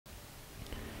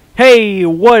Hey,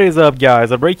 what is up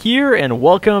guys? Break here and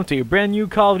welcome to a brand new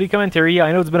Call of Duty commentary.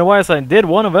 I know it's been a while since I did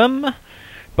one of them,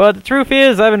 but the truth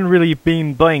is I haven't really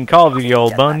been playing Call of Duty a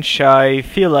whole bunch. I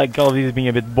feel like Call of Duty is being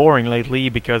a bit boring lately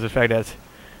because of the fact that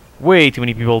way too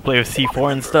many people play with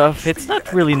C4 and stuff. It's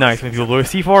not really nice when people play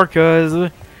with C4 because I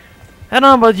don't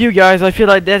know about you guys, I feel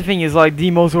like that thing is like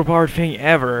the most overpowered thing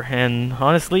ever, and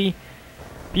honestly,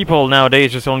 people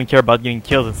nowadays just only care about getting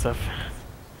kills and stuff.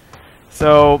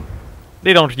 So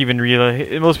they don't even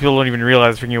realize, most people don't even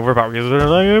realize it's freaking overpowered because they're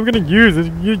like, I'm gonna use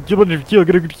it, you kill,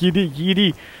 get a good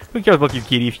KD. Who cares about your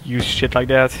KD if you use shit like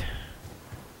that?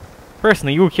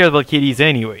 Personally, who cares about KDs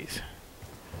anyways?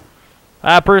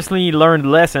 I personally learned the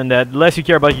lesson that the less you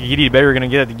care about your KD, the better you're gonna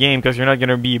get at the game, because you're not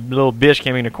gonna be a little bitch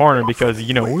camping in the corner because,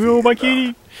 you know, oh my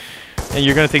KD! And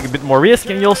you're gonna take a bit more risk,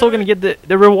 and you're also gonna get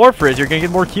the reward for it. You're gonna get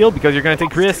more kill because you're gonna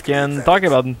take risk. And talking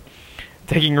about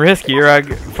taking risk here,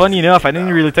 funny enough, I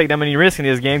didn't really take that many risks in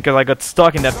this game because I got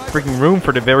stuck in that freaking room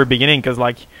for the very beginning. Because,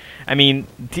 like, I mean,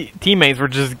 teammates were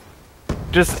just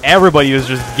everybody was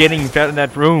just getting fed in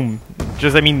that room.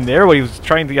 I mean, everybody was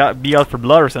trying to be out for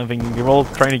blood or something. They were all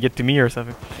trying to get to me or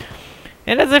something.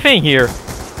 And that's the thing here.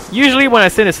 Usually when I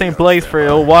stay in the same place for a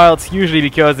little while, it's usually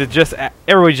because it just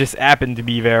everybody just happened to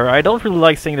be there. I don't really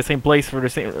like staying in the same place for the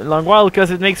same long while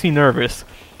because it makes me nervous.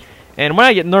 And when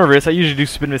I get nervous, I usually do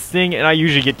spin this thing, and I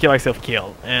usually get myself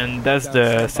killed. And that's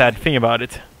the sad thing about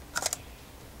it.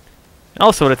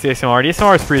 Also, that's the SMR. The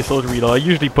SMR is pretty slow to reload. I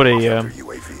usually put a...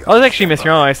 I was actually messing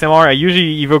around with SMR. I usually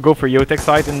either go for a Yotech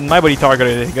sight, and my buddy Targ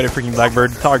got a freaking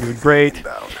Blackbird. Targ is great.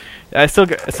 I still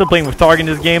playing with Targ in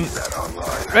this game.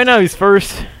 Right now he's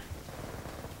first.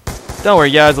 Don't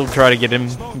worry guys, I'll try to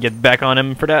get back on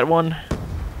him for that one.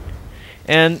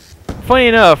 And funny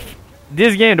enough,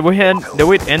 this game, the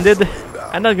way it ended,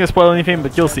 I'm not gonna spoil anything,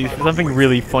 but you'll see something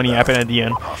really funny happen at the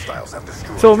end.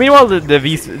 So meanwhile, the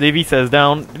Vsat is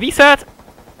down. Vsat,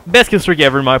 best kill streak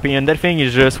ever in my opinion. That thing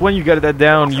is just, when you get that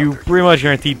down, you pretty much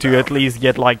guaranteed to at least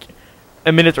get like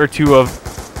a minute or two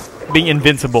of being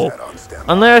invincible.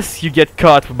 Unless you get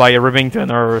caught by a Remington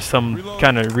or some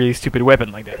kind of really stupid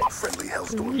weapon like that.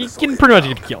 You can pretty much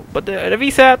get killed. But the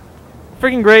Vsat,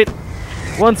 freaking great.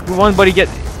 Once one buddy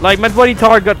like my buddy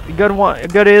Targ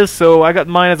got his, so I got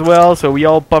mine as well. So we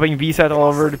all popping Vsat all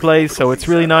over the place. So it's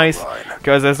really nice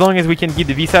because as long as we can keep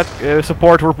the Vsat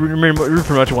support, we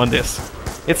pretty much won this.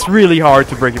 It's really hard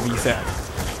to break a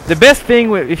Vsat. The best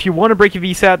thing, if you want to break a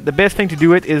Vsat, the best thing to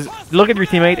do it is look at your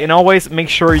teammate and always make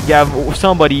sure you have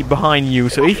somebody behind you.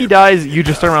 So if he dies, you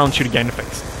just turn around and shoot a guy in the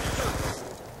face.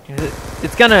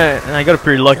 It's kinda, and I got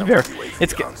pretty lucky there.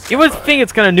 You would think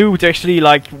it's kinda new to actually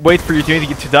like wait for your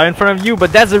teammate to die in front of you,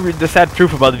 but that's the sad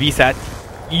truth about the Vsat.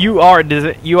 You are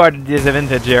the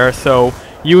disadvantage there. So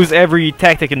use every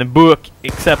tactic in the book,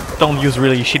 except don't use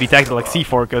really shitty tactic like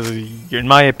C4, because in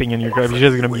my opinion you're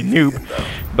just gonna be a noob.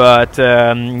 But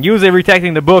use every tactic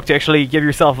in the book to actually give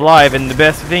yourself life, and the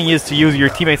best thing is to use your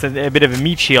teammates as a bit of a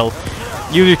meat shield.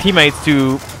 Use your teammates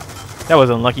to... That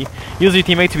was unlucky. Use your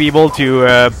teammate to be able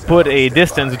to put a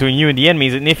distance between you and the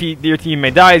enemies, and if your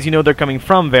teammate dies, you know they're coming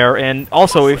from there. And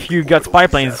also, if you got spy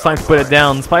planes, it's time to put it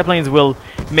down. Spy planes will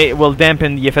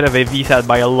dampen the effect of a Vsat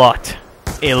by a lot.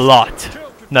 A lot.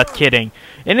 Not kidding.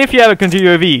 And if you have a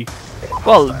continuous V,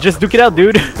 well, just duke it out,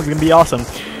 dude. It's gonna be awesome.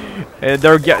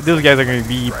 Those guys are gonna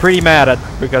be pretty mad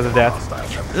because of that.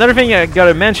 Another thing I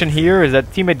gotta mention here is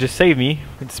that teammate just saved me.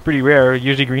 It's pretty rare.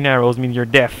 Usually green arrows mean you're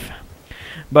deaf.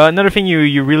 But another thing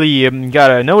you really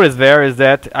gotta notice there is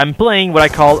that I'm playing what I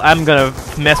call I'm gonna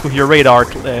mess with your radar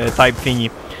type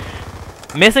thingy.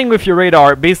 Messing with your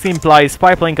radar basically implies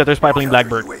spy plane, cutter, spy plane,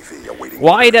 Blackbird.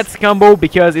 Why that's a combo?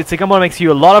 Because it's a combo that makes you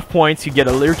a lot of points, you get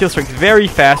your kill streak very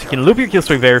fast, you can loop your kill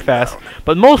streak very fast,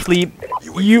 but mostly,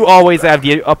 you always have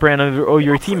the upper end of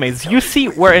your teammates. You see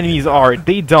where enemies are,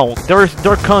 they don't.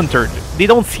 They're countered, they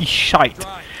don't see shite.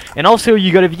 And also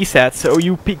you got a Vsat, so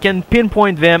you can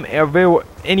pinpoint them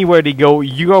anywhere they go,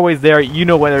 you're always there, you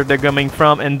know where they're coming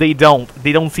from, and they don't.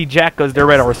 They don't see jack because their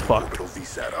radar is fucked.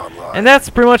 And that's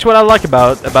pretty much what I like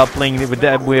about playing with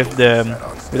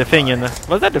the thing. And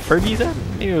was that the third Vsat?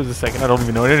 Maybe it was the second. I don't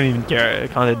even know. I didn't even care. I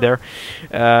counted there.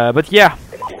 But yeah,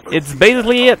 it's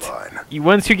basically it.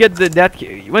 Once you get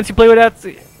once you play with that,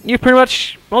 you pretty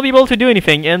much won't be able to do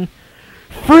anything. And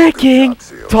freaking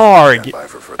Targ!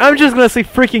 I'm just gonna say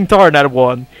freaking Targ. That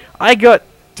one. I got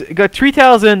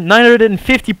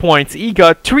 3,950 points. He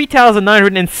got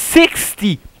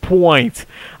 3,960 points.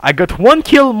 I got 1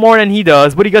 kill more than he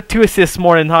does, but he got 2 assists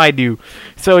more than I do.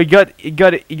 So he got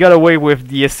away with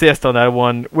the assist on that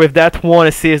one. With that 1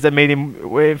 assist that made him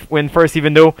win first,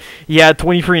 even though he had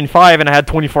 23 and 5 and I had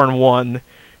 24 and 1.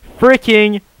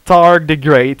 Freaking Stark the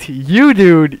Great. You,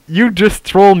 dude, you just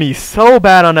trolled me so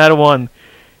bad on that one.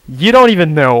 You don't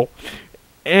even know.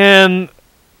 And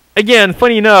again,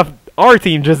 funny enough, our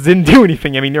team just didn't do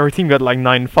anything. I mean, our team got like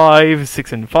 9-5,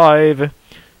 6-5,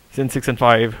 then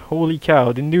 6-5. Holy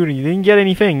cow, didn't get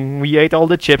anything. We ate all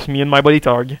the chips, me and my buddy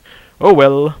Targ. Oh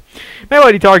well. My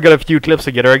buddy Targ got a few clips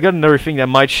together. I got another thing that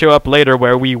might show up later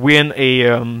where we win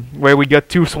a where we got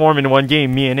 2 swarm in one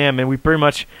game, me and him, and we pretty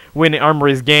much win the armor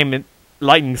race game at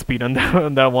lightning speed on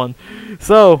that one.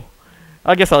 So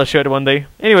I guess I'll show it one day.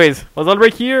 Anyways,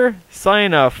 Hailtothebreak here,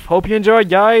 sign off. Hope you enjoyed,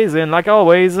 guys, and like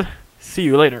always, see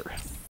you later.